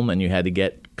film, and you had to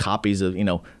get copies of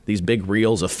these big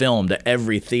reels of film to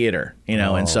every theater.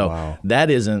 And so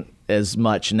that isn't as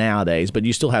much nowadays, but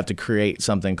you still have to create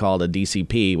something called a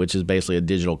DCP, which is basically a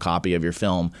digital copy of your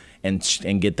film, and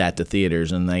get that to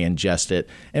theaters, and they ingest it.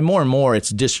 And more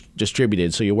it's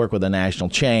distributed. So you work with a national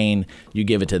chain, you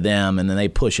give it to them, and then they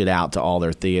push it out to all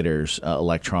their theaters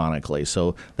electronically.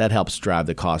 So that helps drive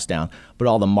the cost down. But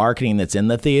all the marketing that's in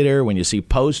the theater, when you see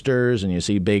posters and you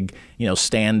see big,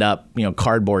 stand-up,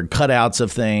 cardboard cutouts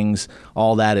of things,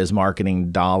 all that is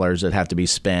marketing dollars that have to be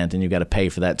spent, and you've got to pay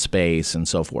for that space and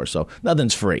so forth. So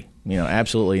nothing's free.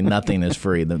 Absolutely nothing is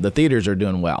free. The theaters are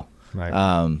doing well.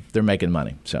 Right. They're making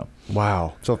money. So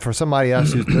wow. So for somebody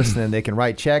else who's listening, they can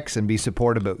write checks and be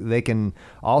supportive, but they can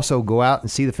also go out and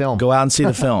see the film. Go out and see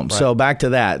the film. Right. So back to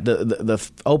that,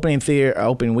 the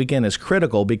opening weekend is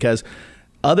critical because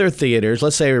other theaters,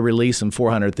 let's say we release in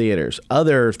 400 theaters,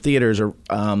 other theaters are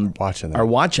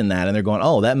watching that, and they're going,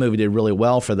 oh, that movie did really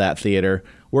well for that theater.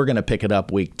 We're going to pick it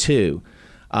up week 2.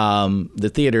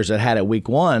 The theaters that had it week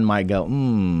 1 might go,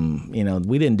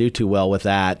 we didn't do too well with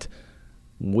that.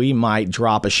 We might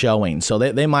drop a showing. So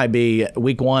they might be,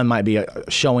 week 1 might be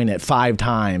showing it 5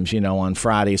 times, on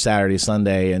Friday, Saturday,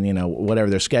 Sunday, and, whatever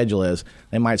their schedule is.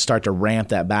 They might start to ramp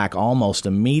that back almost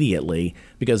immediately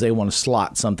because they want to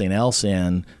slot something else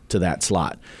in to that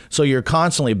slot. So you're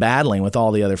constantly battling with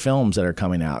all the other films that are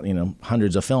coming out.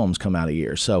 Hundreds of films come out a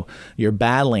year. So you're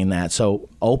battling that. So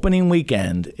opening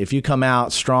weekend, if you come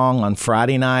out strong on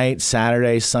Friday night,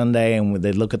 Saturday, Sunday, and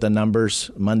they look at the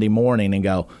numbers Monday morning and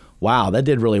go, wow, that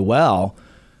did really well,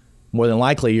 more than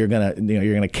likely you're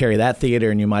gonna carry that theater,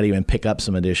 and you might even pick up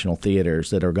some additional theaters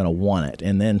that are gonna want it.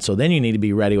 And then you need to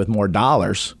be ready with more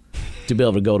dollars to be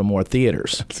able to go to more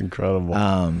theaters. That's incredible.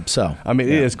 It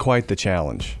is quite the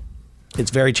challenge.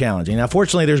 It's very challenging. Now,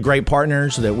 fortunately, there's great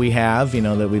partners that we have,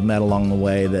 that we've met along the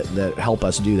way that help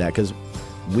us do that, because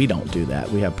we don't do that.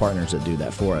 We have partners that do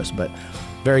that for us, but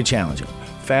very challenging.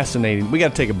 fascinating. We got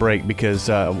to take a break because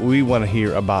we want to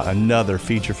hear about another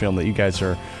feature film that you guys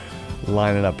are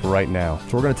lining up right now.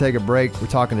 So we're going to take a break. We're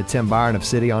talking to Tim Byron of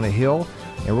City on a Hill,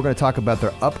 and we're going to talk about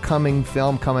their upcoming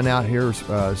film coming out here,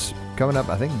 coming up,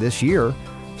 I think, this year,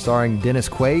 starring Dennis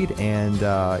Quaid, and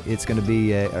it's going to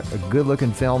be a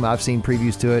good-looking film. I've seen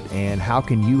previews to it, and how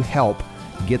can you help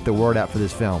get the word out for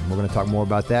this film? We're going to talk more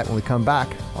about that when we come back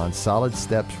on Solid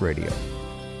Steps Radio.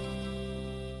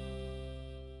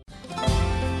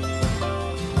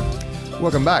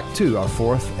 Welcome back to our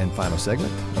fourth and final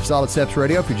segment of Solid Steps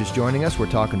Radio. If you're just joining us, we're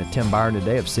talking to Tim Byron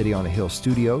today of City on a Hill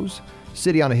Studios.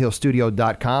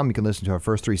 CityOnAHillStudio.com. You can listen to our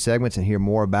first three segments and hear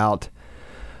more about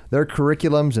their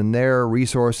curriculums and their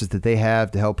resources that they have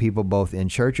to help people both in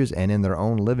churches and in their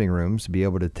own living rooms be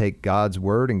able to take God's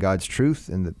word and God's truth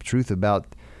and the truth about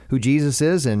who Jesus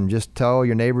is and just tell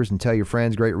your neighbors and tell your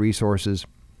friends. Great resources.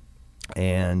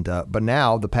 And but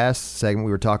now, the past segment,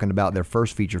 we were talking about their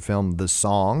first feature film, The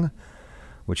Song,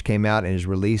 which came out and is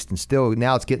released, and still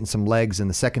now it's getting some legs in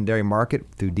the secondary market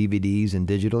through DVDs and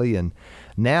digitally. And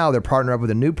now they're partnering up with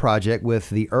a new project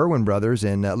with the Irwin Brothers,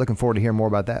 and looking forward to hearing more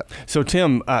about that. So,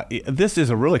 Tim, this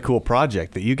is a really cool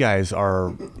project that you guys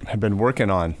have been working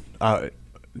on.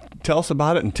 Tell us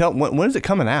about it, and when is it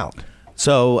coming out?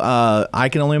 So, I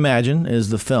Can Only Imagine is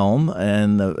the film,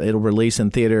 and it'll release in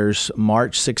theaters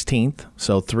March 16th,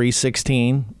 so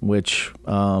 3/16, which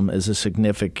is a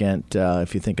significant,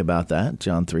 if you think about that,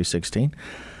 John 3:16.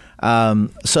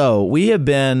 So we have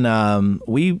been,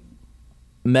 we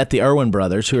met the Irwin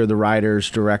Brothers, who are the writers,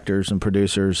 directors, and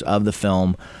producers of the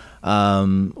film.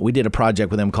 We did a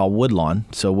project with them called Woodlawn.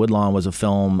 So Woodlawn was a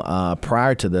film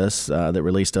prior to this that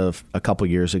released a couple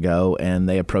years ago, and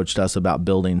they approached us about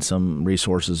building some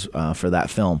resources for that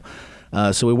film.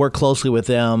 So we work closely with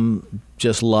them,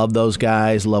 just love those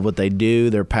guys, love what they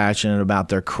do. They're passionate about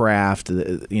their craft,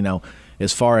 you know,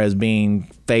 as far as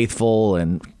being faithful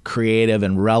and creative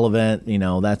and relevant, you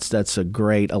know, that's a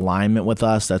great alignment with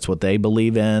us. That's what they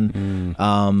believe in.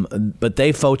 But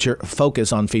they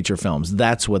focus on feature films.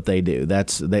 That's what they do.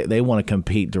 They want to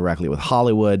compete directly with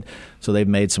Hollywood. So they've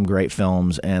made some great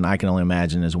films, and I Can Only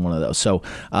Imagine is one of those. So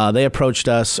they approached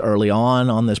us early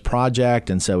on this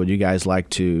project and said, would you guys like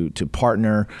to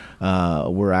partner?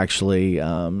 We're actually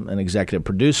an executive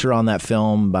producer on that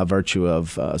film by virtue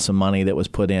of some money that was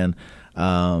put in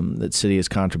that City is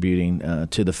contributing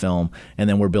to the film, and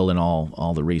then we're building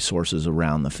all the resources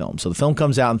around the film. So the film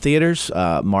comes out in theaters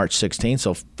March 16th.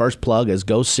 So first plug is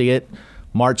go see it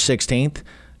March 16th.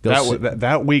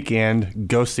 That weekend,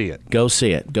 go see it. Go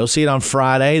see it. Go see it on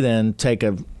Friday, then take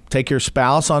your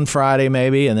spouse on Friday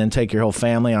maybe, and then take your whole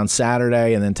family on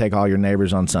Saturday, and then take all your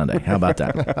neighbors on Sunday. How about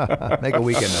that? Make a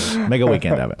weekend of it. Make a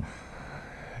weekend of it.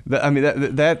 I mean,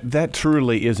 that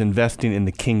truly is investing in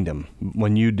the kingdom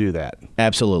when you do that.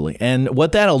 Absolutely. And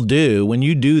what that'll do, when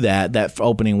you do that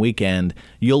opening weekend,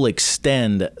 you'll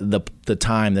extend the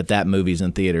time that movie's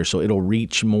in theater, so it'll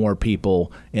reach more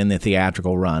people in the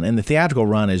theatrical run. And the theatrical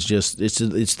run is just,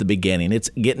 it's the beginning. It's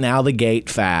getting out of the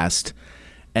gate fast,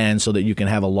 and so that you can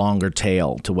have a longer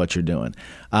tail to what you're doing.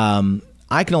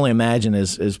 I Can Only Imagine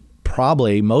is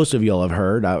probably, most of you all have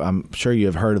heard, I'm sure you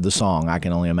have heard of the song, I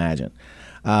Can Only Imagine.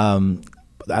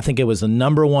 I think it was the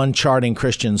number one charting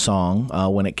Christian song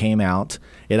when it came out.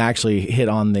 It actually hit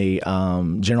on the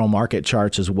general market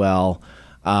charts as well.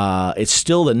 It's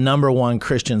still the number one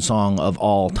Christian song of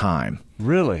all time.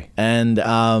 Really? And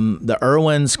the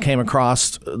Irwins came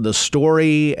across the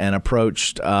story and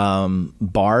approached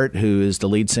Bart, who is the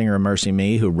lead singer of Mercy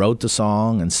Me, who wrote the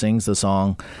song and sings the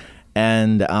song.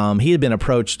 And he had been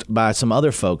approached by some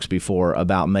other folks before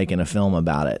about making a film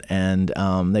about it. And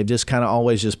they've just kind of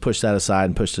always just pushed that aside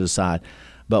and pushed it aside.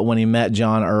 But when he met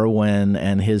John Irwin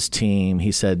and his team,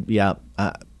 he said, yeah,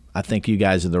 I think you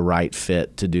guys are the right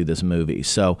fit to do this movie.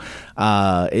 So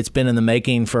it's been in the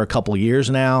making for a couple years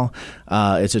now.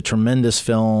 It's a tremendous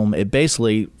film. It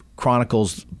basically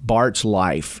chronicles Bart's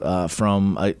life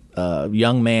from a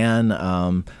young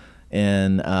man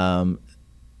in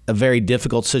a very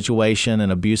difficult situation,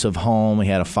 an abusive home. He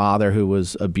had a father who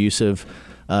was abusive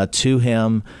to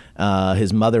him.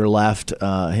 His mother left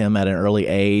him at an early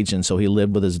age, and so he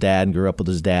lived with his dad and grew up with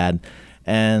his dad.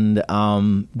 And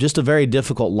just a very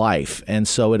difficult life. And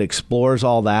so it explores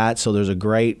all that. So there's a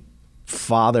great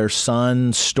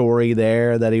father-son story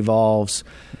there that evolves.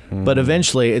 But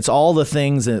eventually, it's all the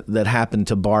things that happened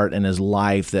to Bart in his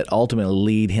life that ultimately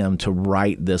lead him to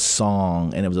write this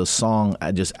song. And it was a song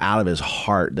just out of his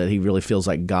heart that he really feels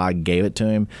like God gave it to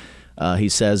him. He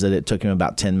says that it took him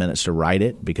about 10 minutes to write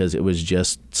it because it was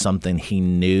just something he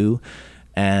knew.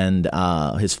 And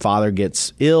his father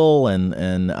gets ill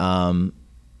and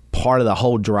part of the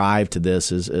whole drive to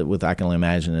this is, with I Can Only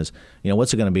Imagine, is,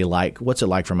 what's it going to be like? What's it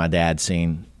like for my dad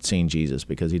seeing Jesus,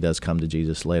 because he does come to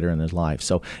Jesus later in his life.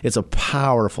 So it's a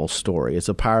powerful story. It's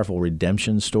a powerful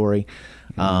redemption story.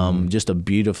 Just a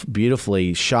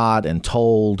beautifully shot and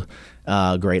told.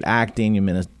 Great acting.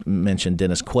 You mentioned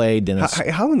Dennis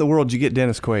Quaid. How in the world did you get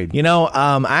Dennis Quaid?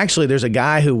 Actually, there's a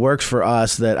guy who works for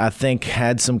us that I think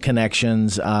had some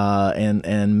connections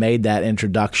and made that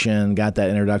introduction, got that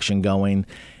introduction going.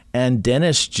 And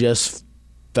Dennis just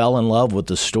fell in love with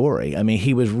the story. I mean,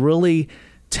 he was really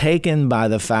taken by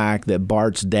the fact that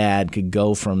Bart's dad could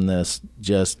go from this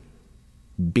just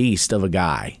beast of a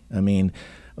guy. I mean,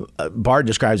 Bart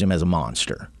describes him as a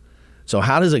monster. So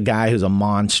how does a guy who's a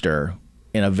monster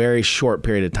in a very short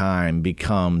period of time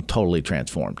become totally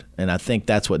transformed? And I think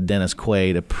that's what Dennis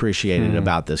Quaid appreciated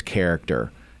about this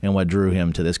character and what drew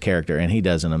him to this character. And he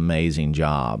does an amazing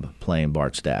job playing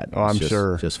Bart's dad. Oh, I'm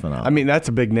sure. Just phenomenal. I mean, that's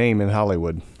a big name in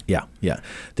Hollywood. Yeah.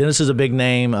 Dennis is a big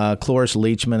name. Cloris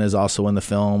Leachman is also in the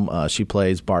film. She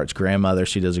plays Bart's grandmother.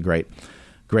 She does a great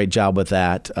job with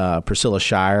that. Priscilla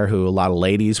Shire, who a lot of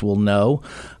ladies will know,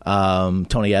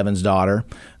 Tony Evans' daughter,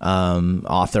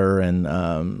 author and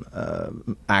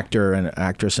actor and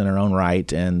actress in her own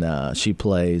right, and she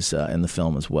plays in the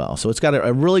film as well. So it's got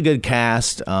a really good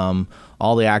cast.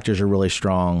 All the actors are really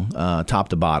strong, top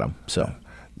to bottom. So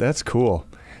that's cool.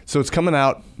 So it's coming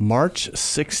out March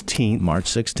 16th. March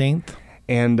 16th.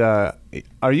 And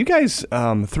are you guys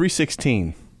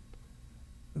 316?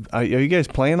 Are you guys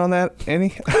playing on that,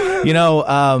 Annie?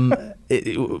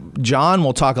 John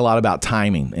will talk a lot about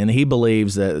timing, and he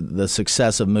believes that the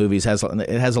success of movies has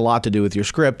a lot to do with your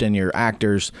script and your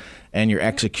actors and your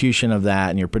execution of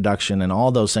that and your production, and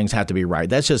all those things have to be right.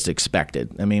 That's just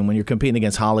expected. I mean, when you're competing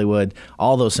against Hollywood,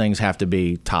 all those things have to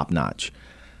be top notch.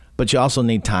 But you also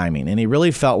need timing, and he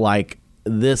really felt like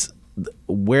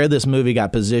where this movie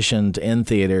got positioned in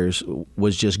theaters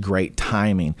was just great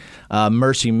timing.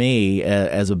 Mercy Me,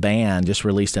 as a band, just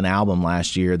released an album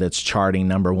last year that's charting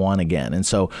 #1 again. And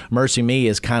so Mercy Me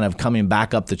is kind of coming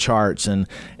back up the charts, and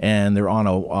they're on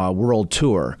a world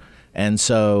tour. And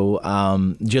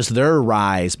so just their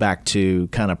rise back to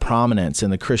kind of prominence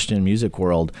in the Christian music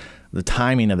world, the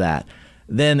timing of that.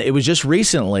 Then it was just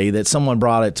recently that someone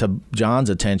brought it to John's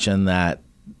attention that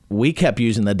we kept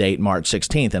using the date March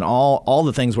 16th, and all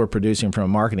the things we're producing from a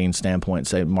marketing standpoint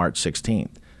say March 16th.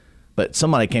 But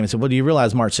somebody came and said, well, do you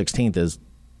realize March 16th is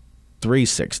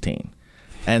 3/16?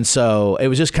 And so it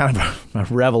was just kind of a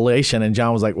revelation, and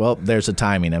John was like, well, there's the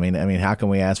timing. I mean, how can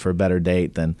we ask for a better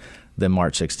date than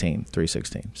March 16th,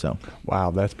 3/16? So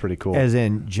wow, that's pretty cool. As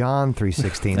in John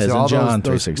 3:16. As so in all John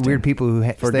those 3:16. weird people who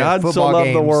For stay God at so football loved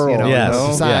games, the world. Yes.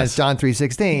 the signs, Yes. John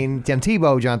 3:16, Tim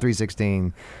Tebow, John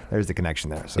 3:16. There's the connection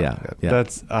there. So Yeah.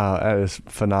 That is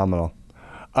phenomenal.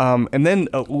 And then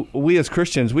we as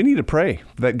Christians, we need to pray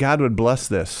that God would bless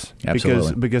this.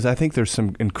 Absolutely. Because I think there's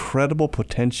some incredible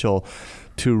potential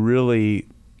to really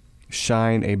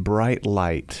shine a bright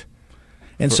light.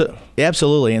 And so,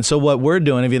 absolutely. And so what we're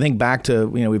doing, if you think back to,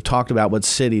 we've talked about what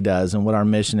City does and what our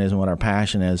mission is and what our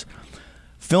passion is.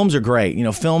 Films are great.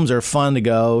 Films are fun to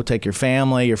go, take your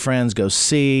family, your friends, go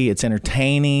see. It's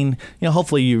entertaining.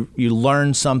 Hopefully you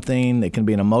learn something. It can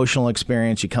be an emotional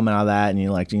experience. You come out of that and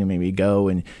you maybe go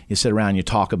and you sit around and you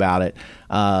talk about it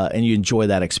and you enjoy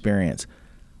that experience.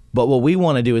 But what we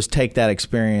want to do is take that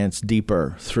experience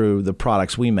deeper through the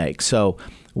products we make. So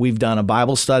we've done a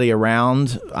Bible study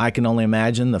around I Can Only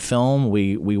Imagine, the film.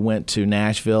 We went to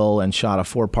Nashville and shot a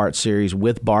 4-part series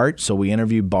with Bart. So we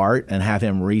interviewed Bart and have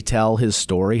him retell his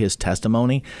story, his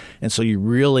testimony. And so you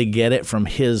really get it from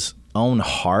his own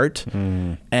heart.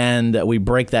 And we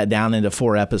break that down into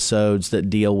 4 episodes that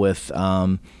deal with,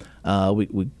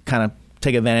 we kind of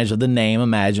take advantage of the name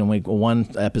Imagine. One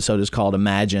episode is called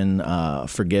Imagine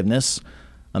Forgiveness,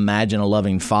 Imagine a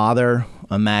Loving Father,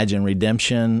 Imagine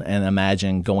Redemption, and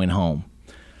Imagine Going Home.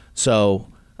 So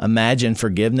imagine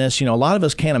forgiveness. A lot of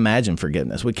us can't imagine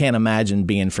forgiveness. We can't imagine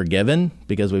being forgiven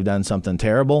because we've done something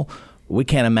terrible. We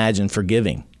can't imagine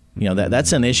forgiving.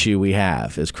 That's an issue we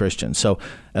have as Christians. So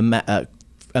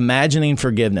imagining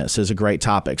forgiveness is a great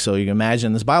topic. So you can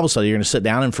imagine this Bible study, you're going to sit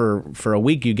down and for a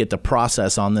week you get to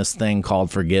process on this thing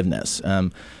called forgiveness.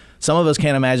 Some of us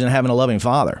can't imagine having a loving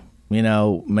father.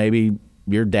 Maybe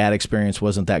your dad experience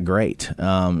wasn't that great.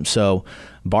 So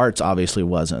Bart's obviously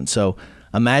wasn't. So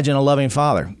imagine a loving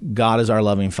father. God is our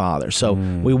loving father. So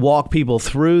we walk people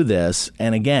through this.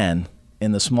 And again,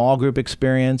 in the small group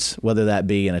experience, whether that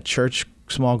be in a church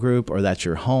small group or that's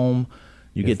your home,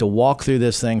 you get to walk through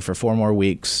this thing for 4 more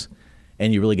weeks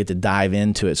and you really get to dive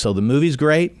into it. So the movie's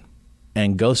great,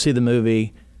 and go see the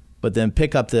movie. but then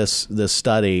pick up this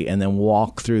study and then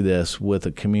walk through this with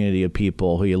a community of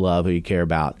people who you love, who you care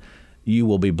about. You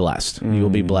will be blessed. You will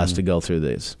be blessed to go through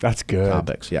these That's good.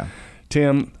 topics. Yeah.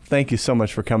 Tim, thank you so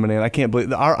much for coming in. I can't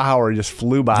believe our hour just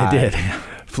flew by. It did.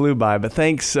 Flew by. But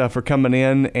thanks for coming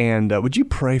in. And would you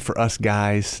pray for us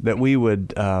guys that we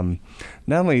would not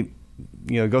only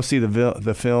go see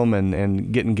the film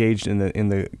and get engaged in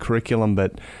the curriculum,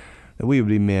 but that we would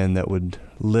be men that would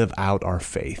live out our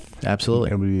faith. Absolutely.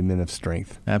 And we would be men of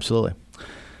strength. Absolutely.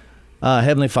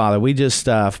 Heavenly Father, we just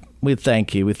we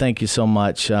thank you. We thank you so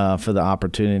much for the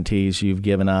opportunities you've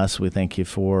given us. We thank you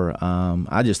for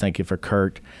I just thank you for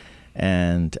Kurt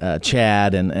and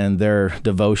Chad and their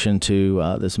devotion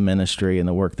to this ministry and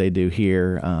the work they do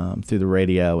here through the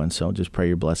radio. And so just pray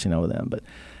your blessing over them. But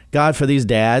God, for these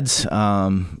dads,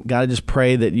 God, I just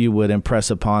pray that you would impress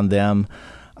upon them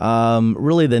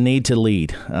really the need to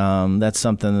lead. That's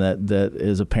something that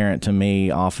is apparent to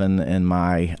me often in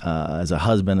my as a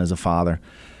husband, as a father,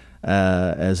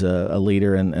 as a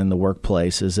leader in the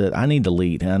workplace, is that I need to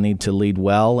lead. I need to lead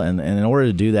well, and in order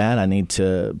to do that, I need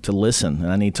to listen,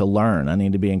 and I need to learn. I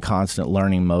need to be in constant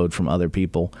learning mode from other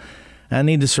people. I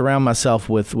need to surround myself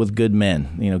with good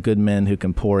men, good men who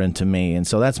can pour into me. And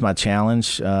so that's my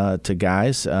challenge to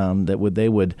guys,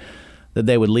 that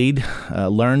they would lead,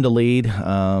 learn to lead,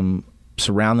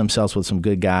 surround themselves with some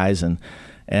good guys, and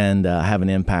have an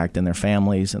impact in their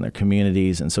families and their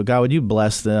communities. And so, God, would you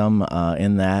bless them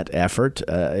in that effort?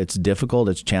 It's difficult,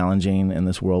 it's challenging in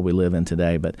this world we live in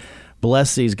today, but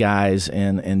bless these guys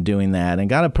in doing that. And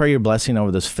God, I pray your blessing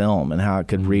over this film and how it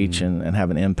could reach and have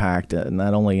an impact,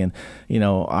 not only in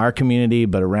our community,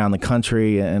 but around the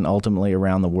country and ultimately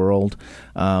around the world.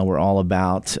 We're all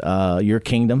about your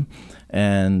kingdom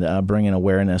and bringing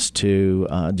awareness to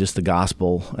just the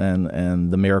gospel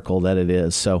and the miracle that it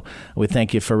is. So we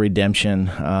thank you for redemption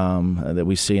that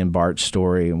we see in Bart's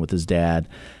story and with his dad.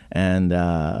 And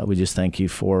we just thank you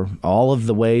for all of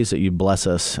the ways that you bless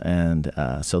us. And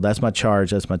so that's my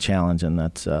charge, that's my challenge, and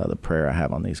that's the prayer I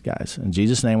have on these guys. In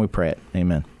Jesus' name we pray it.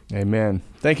 Amen. Amen.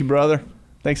 Thank you, brother.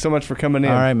 Thanks so much for coming in.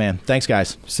 All right, man. Thanks,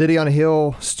 guys.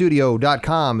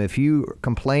 CityOnAHillStudio.com. If you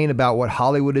complain about what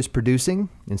Hollywood is producing,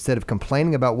 instead of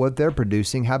complaining about what they're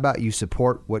producing, how about you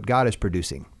support what God is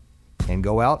producing? And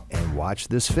go out and watch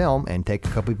this film and take a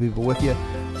couple of people with you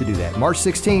to do that. March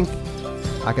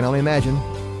 16th, I can only imagine.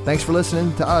 Thanks for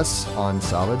listening to us on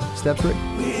Solid Steps Written.